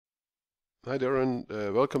Hi there, and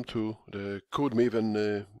welcome to the Code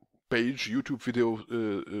Maven page, YouTube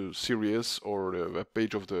video series, or the web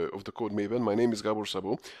page of the Code Maven. My name is Gabor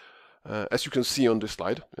Sabo. As you can see on this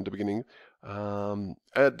slide in the beginning,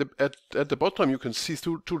 at the bottom you can see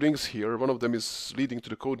two links here. One of them is leading to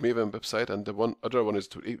the Code Maven website, and the other one is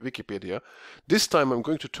to Wikipedia. This time I'm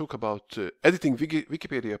going to talk about editing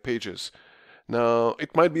Wikipedia pages. Now,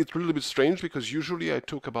 it might be a little bit strange because usually I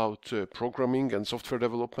talk about programming and software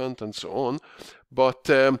development and so on, but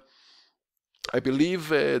I believe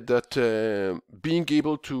that being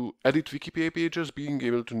able to edit Wikipedia pages, being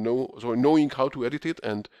able to knowing how to edit it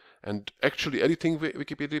and actually editing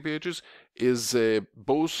Wikipedia pages is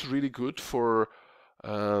both really good for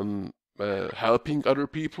helping other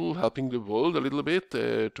people, helping the world a little bit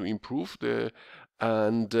to improve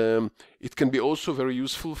and it can be also very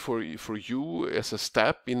useful for you as a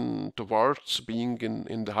step towards being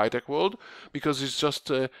in the high-tech world, because it's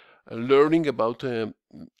just learning about a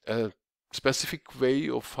specific way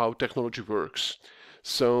of how technology works.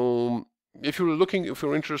 So if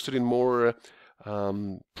you're interested in more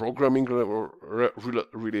programming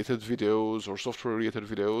related videos or software related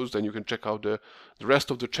videos, then you can check out the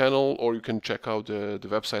rest of the channel, or you can check out the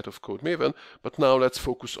website of Code Maven. But now let's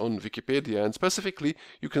focus on Wikipedia, and specifically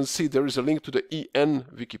you can see there is a link to the EN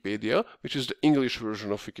Wikipedia, which is the English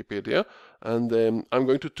version of Wikipedia, and I'm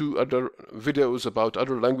going to do other videos about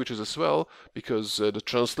other languages as well, because the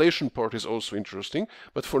translation part is also interesting.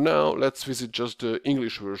 But for now, let's visit just the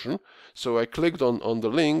English version. So I clicked on the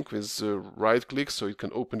link with right click, so it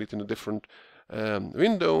can open it in a different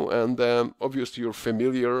window, and obviously you're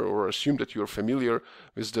familiar, or assume that you're familiar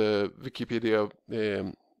with the Wikipedia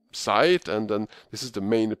site, and then this is the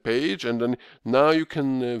main page, and then now you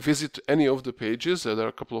can visit any of the pages. There are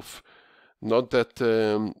a couple of, not that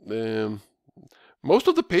most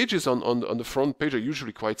of the pages on the front page are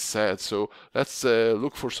usually quite sad, so let's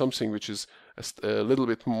look for something which is a little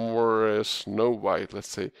bit more Snow White. Let's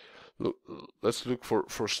say let's look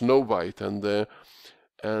for Snow White, and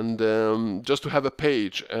just to have a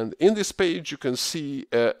page, and in this page you can see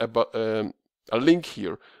a link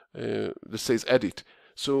here that says edit.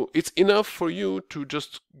 So it's enough for you to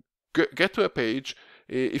just get to a page.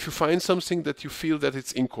 If you find something that you feel that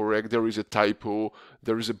it's incorrect, there is a typo,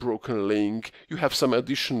 there is a broken link, you have some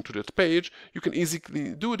addition to that page, you can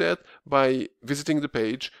easily do that by visiting the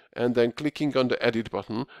page and then clicking on the edit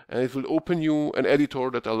button, and it will open you an editor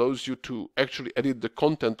that allows you to actually edit the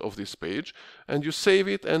content of this page, and you save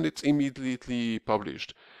it and it's immediately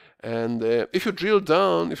published. And if you drill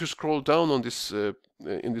down, if you scroll down on this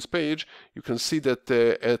in this page, you can see that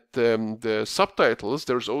at the subtitles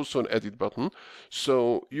there's also an edit button,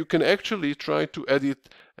 so you can actually try to edit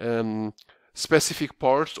specific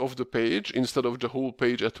parts of the page instead of the whole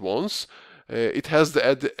page at once. It has the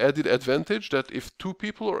added advantage that if two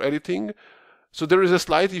people are editing, so there is a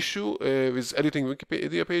slight issue with editing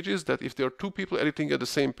Wikipedia pages, that if there are two people editing at the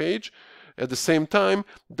same page at the same time,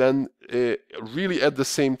 then really at the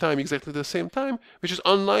same time, exactly the same time, which is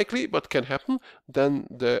unlikely but can happen, then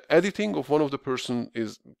the editing of one of the person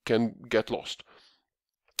can get lost.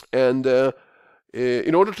 And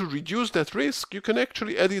in order to reduce that risk, you can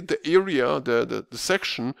actually edit the area, the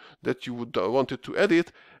section that you would wanted to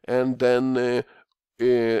edit, and then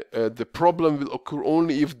the problem will occur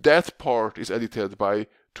only if that part is edited by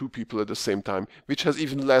two people at the same time, which has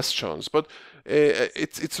even less chance. But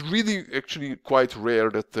it's really actually quite rare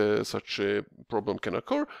that such a problem can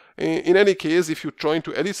occur. In any case, if you're trying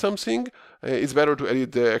to edit something, it's better to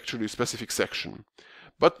edit the actually specific section.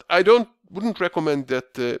 But I wouldn't recommend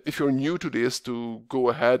that if you're new to this, to go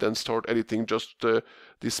ahead and start editing just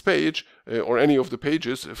this page or any of the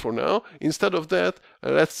pages for now. Instead of that,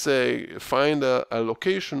 let's say find a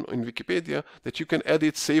location in Wikipedia that you can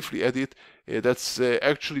safely edit, that's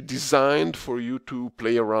actually designed for you to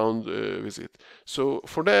play around with it. So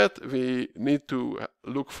for that, we need to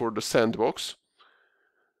look for the sandbox.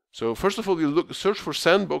 So first of all, we'll search for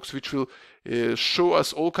sandbox, which will show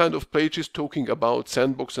us all kind of pages talking about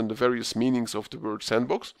sandbox and the various meanings of the word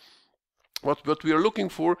sandbox. What we are looking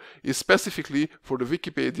for is specifically for the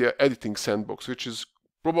Wikipedia editing sandbox, which is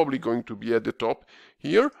probably going to be at the top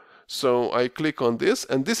here. So I click on this,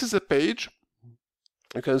 and this is a page.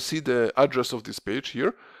 You can see the address of this page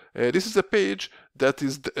here. This is a page that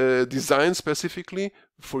is designed specifically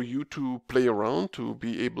for you to play around, to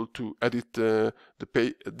be able to edit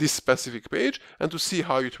this specific page and to see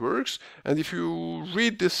how it works. And if you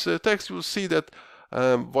read this text, you will see that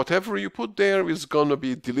whatever you put there is gonna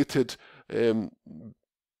be deleted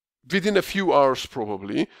within a few hours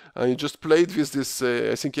probably. I just played with this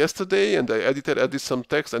I think yesterday, and I added some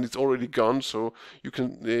text, and it's already gone, so you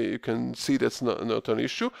can see that's not an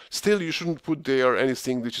issue. Still, you shouldn't put there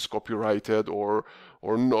anything which is copyrighted or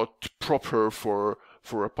not proper for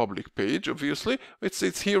a public page. Obviously,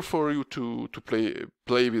 it's here for you to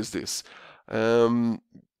play with this.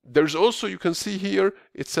 There's also, you can see here,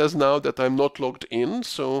 it says now that I'm not logged in,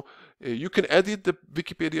 so you can edit the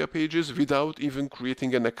Wikipedia pages without even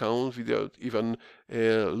creating an account, without even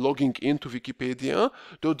logging into Wikipedia,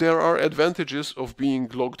 though there are advantages of being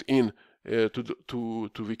logged in to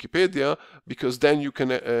Wikipedia, because then you can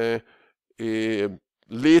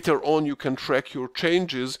later on you can track your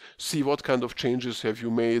changes, see what kind of changes have you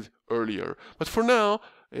made earlier. But for now,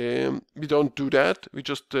 we don't do that. We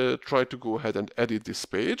just try to go ahead and edit this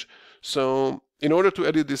page. So in order to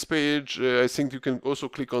edit this page, I think you can also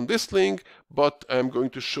click on this link, but I'm going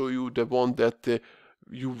to show you the one that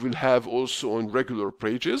you will have also on regular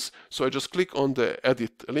pages. So I just click on the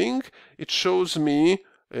edit link. It shows me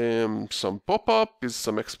some pop-up with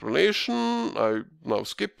some explanation. I now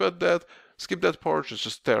skip that part,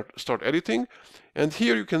 just start editing. And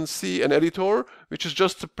here you can see an editor, which is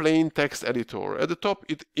just a plain text editor. At the top,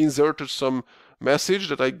 it inserted some message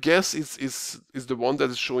that I guess is the one that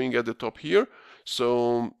is showing at the top here.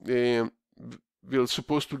 So we're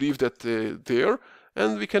supposed to leave that there,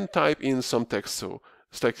 and we can type in some text. So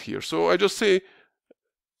text here. So I just say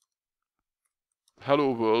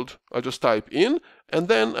hello world. I just type in, and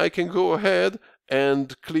then I can go ahead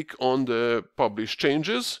and click on the publish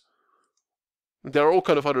changes. There are all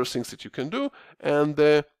kind of other things that you can do, and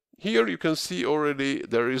here you can see already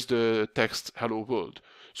there is the text hello world.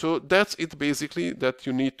 So that's it basically that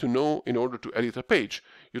you need to know in order to edit a page.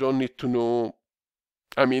 You don't need to know,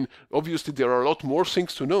 I mean, obviously there are a lot more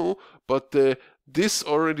things to know, but this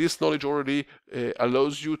knowledge already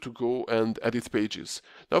allows you to go and edit pages.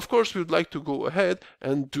 Now, of course, we would like to go ahead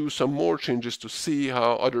and do some more changes to see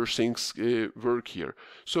how other things work here.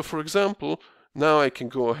 So, for example, now I can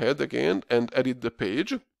go ahead again and edit the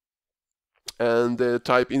page and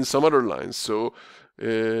type in some other lines. So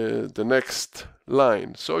the next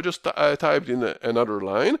line. So I typed in another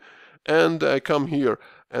line, and I come here.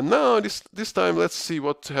 And now this time, let's see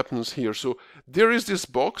what happens here. So there is this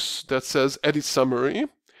box that says edit summary,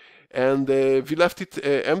 and we left it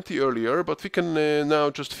empty earlier, but we can now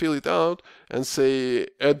just fill it out and say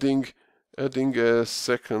adding a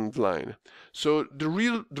second line. So the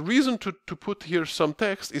reason to put here some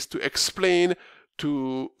text is to explain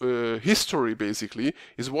to history, basically,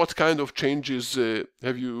 is what kind of changes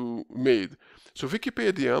have you made. So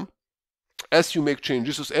Wikipedia, as you make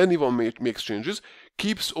changes, as anyone makes changes,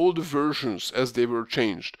 keeps all the versions as they were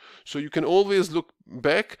changed. So you can always look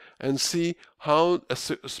back and see how a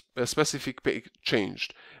specific page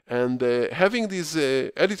changed. And having these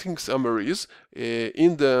editing summaries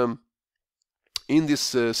in this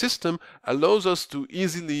system allows us to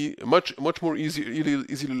much more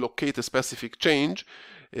easily locate a specific change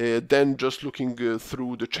than just looking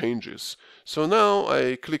through the changes. So now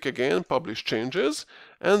I click again, publish changes,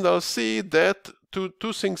 and I'll see that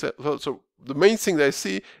two things. So the main thing that I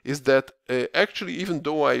see is that actually, even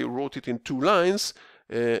though I wrote it in 2 lines,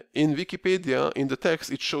 in Wikipedia, in the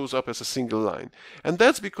text, it shows up as a single line. And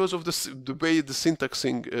that's because of the way the syntax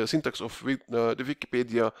of the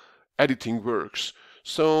Wikipedia editing works.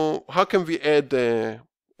 So how can we add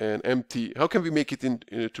how can we make it in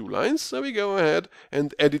 2 lines? So we go ahead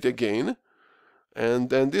and edit again, and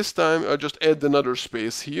then this time I just add another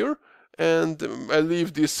space here, and I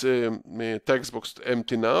leave this text box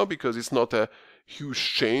empty now because it's not a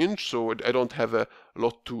huge change, so I don't have a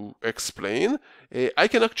lot to explain. I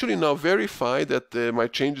can actually now verify that my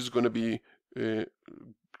change is going to be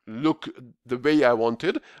look the way I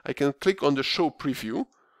wanted. I can click on the show preview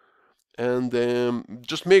and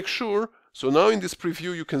just make sure. So now in this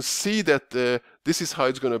preview you can see that this is how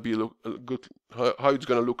it's going to be how it's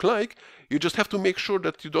going to look like. You just have to make sure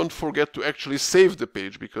that you don't forget to actually save the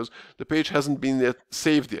page, because the page hasn't been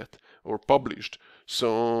saved yet or published.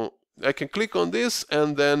 So I can click on this,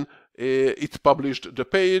 and then it published the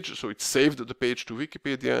page, so it saved the page to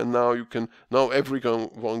Wikipedia, and now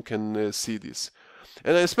everyone can see this.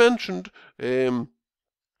 And as mentioned,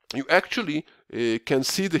 you actually can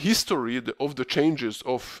see the history of the changes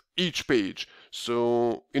of each page.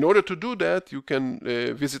 So in order to do that, you can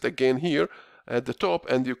visit again here at the top,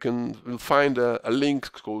 and you will find a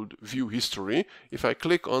link called View History. If I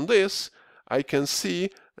click on this, I can see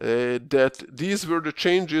that these were the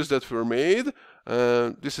changes that were made.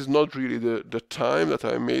 This is not really the time that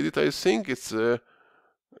I made it, I think. It's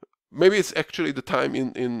maybe it's actually the time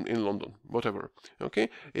in London, whatever. Okay,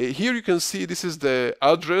 here you can see this is the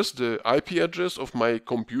address, the IP address of my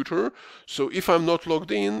computer. So if I'm not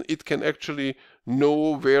logged in, it can actually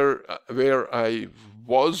know where I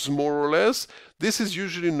was, more or less. This is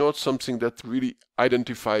usually not something that really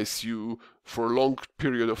identifies you for a long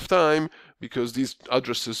period of time, because these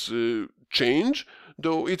addresses change,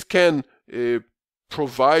 though it can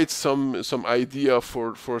provide some idea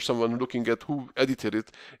for someone looking at who edited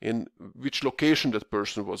it and which location that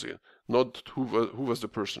person was in, not who was the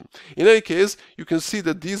person. In any case, you can see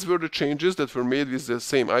that these were the changes that were made with the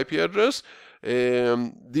same IP address.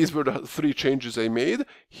 These were the 3 changes I made.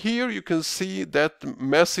 Here you can see that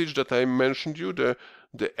message that I mentioned you, the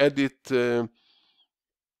edit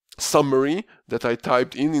summary that I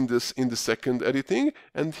typed in the second editing.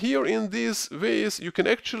 And here in these ways you can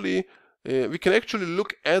actually we can actually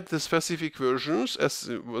look at the specific versions as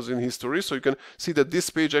it was in history. So you can see that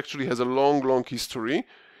this page actually has a long history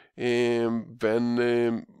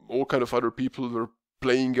when all kind of other people were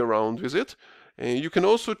playing around with it. You can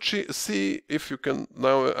also see, if you can,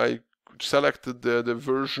 now I selected the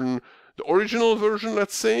version, the original version,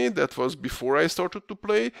 let's say, that was before I started to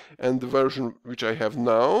play, and the version which I have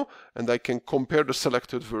now, and I can compare the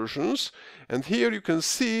selected versions. And here you can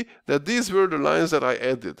see that these were the lines that I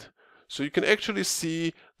added. So you can actually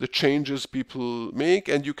see the changes people make,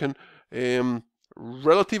 and you can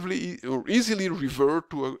relatively or easily revert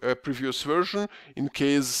to a previous version in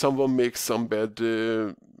case someone makes some bad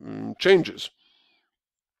changes.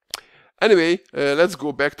 Anyway, let's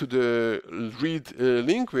go back to the read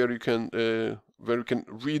link where you can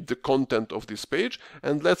read the content of this page,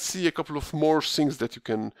 and let's see a couple of more things that you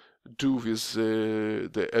can do with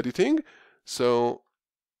the editing. So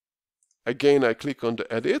again, I click on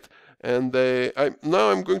the edit, and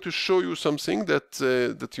now I'm going to show you something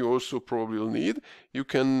that you also probably will need. You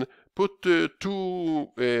can put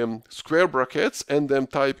 2 square brackets and then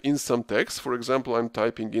type in some text. For example, I'm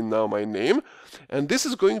typing in now my name, and this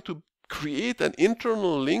is going to create an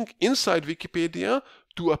internal link inside Wikipedia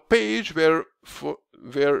to a page where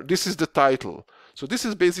this is the title. So this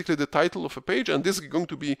is basically the title of a page, and this is going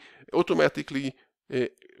to be automatically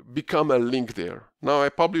become a link there. Now I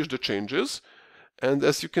publish the changes, and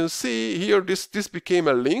as you can see here, this became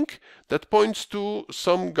a link that points to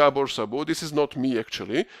some Gabor Szabo. This is not me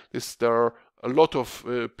actually. There are a lot of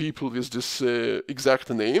people with this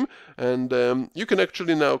exact name, and you can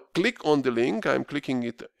actually now click on the link. I'm clicking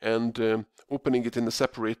it and opening it in a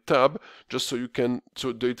separate tab, just so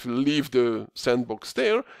that it will leave the sandbox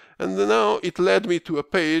there. And now it led me to a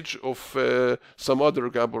page of some other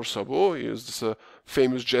Gabor Szabo. He is this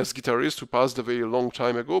famous jazz guitarist who passed away a long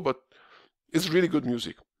time ago, but it's really good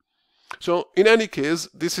music. So in any case,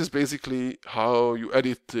 this is basically how you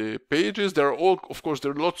edit pages. There are of course,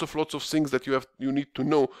 there are lots of things that you need to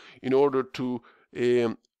know in order to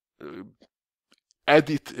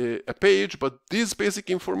edit a page, but this basic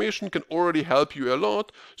information can already help you a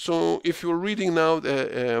lot. So if you're reading now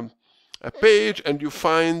a page and you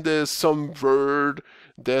find some word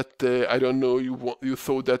that I don't know, you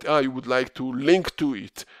thought that you would like to link to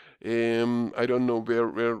it. I don't know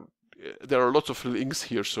where. There are lots of links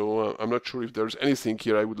here, so I'm not sure if there's anything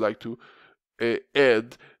here I would like to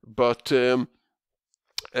add, but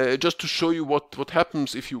just to show you what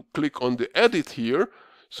happens if you click on the edit here.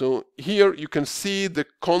 So here you can see the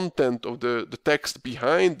content of the text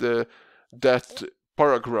behind that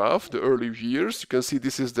paragraph, the early years. You can see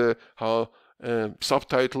this is how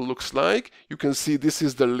subtitle looks like. You can see this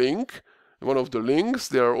is the link, one of the links.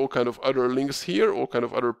 There are all kind of other links here, all kind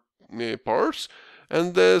of other parts.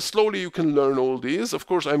 And slowly you can learn all these. Of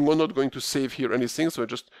course, I'm not going to save here anything, so I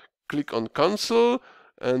just click on cancel,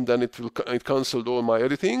 and then it canceled all my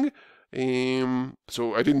editing.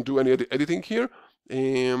 So I didn't do any editing here.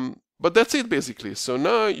 But that's it basically. So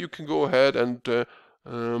now you can go ahead and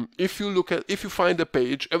if you find a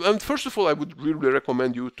page, and first of all, I would really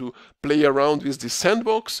recommend you to play around with this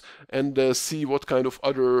sandbox and see what kind of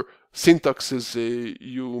other syntaxes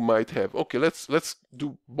you might have. Okay, let's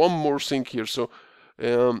do one more thing here. So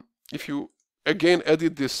if you again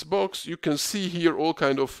edit this box, you can see here all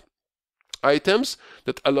kind of items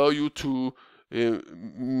that allow you to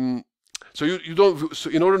so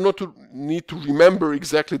in order not to need to remember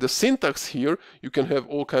exactly the syntax here, you can have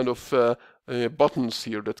all kind of buttons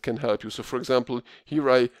here that can help you. So for example, here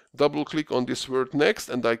I double click on this word next,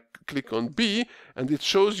 and I click on B, and it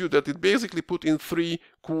shows you that it basically put in 3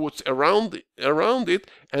 quotes around it,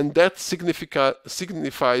 and that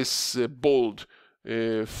signifies bold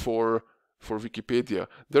for Wikipedia.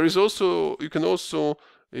 There is also, you can also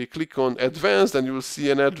click on advanced, and you will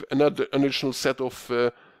see an additional set of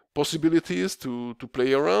possibilities to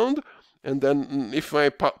play around. And then if I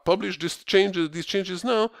publish these changes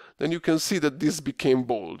now, then you can see that this became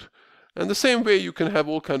bold. And the same way you can have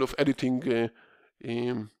all kind of editing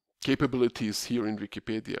capabilities here in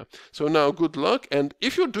Wikipedia. So now good luck, and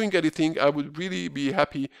if you're doing editing, I would really be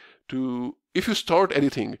happy to, if you start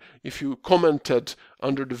editing, if you commented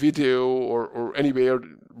under the video or anywhere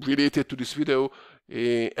related to this video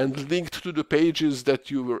and linked to the pages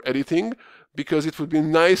that you were editing, because it would be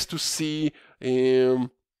nice to see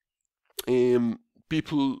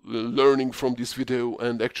people learning from this video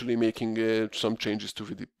and actually making some changes to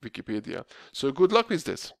Wikipedia. So good luck with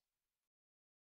this.